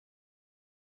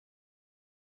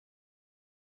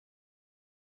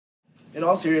In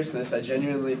all seriousness, I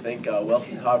genuinely think wealth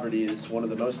and poverty is one of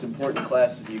the most important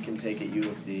classes you can take at U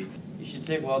of D. You should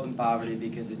take Wealth and Poverty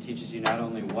because it teaches you not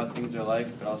only what things are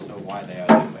like, but also why they are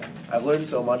that way. I've learned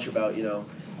so much about,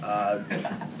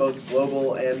 both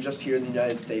global and just here in the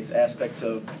United States aspects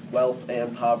of wealth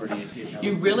and poverty.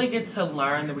 You really get to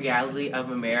learn the reality of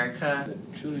America.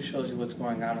 It truly shows you what's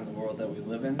going on in the world that we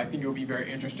live in. I think it will be very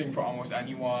interesting for almost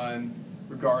anyone,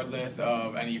 regardless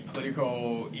of any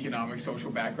political, economic, social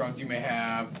backgrounds you may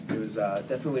have. It was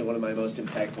definitely one of my most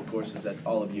impactful courses at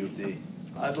all of U of D.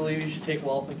 I believe you should take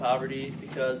Wealth and Poverty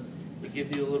because it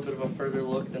gives you a little bit of a further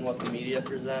look than what the media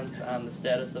presents on the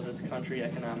status of this country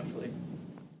economically.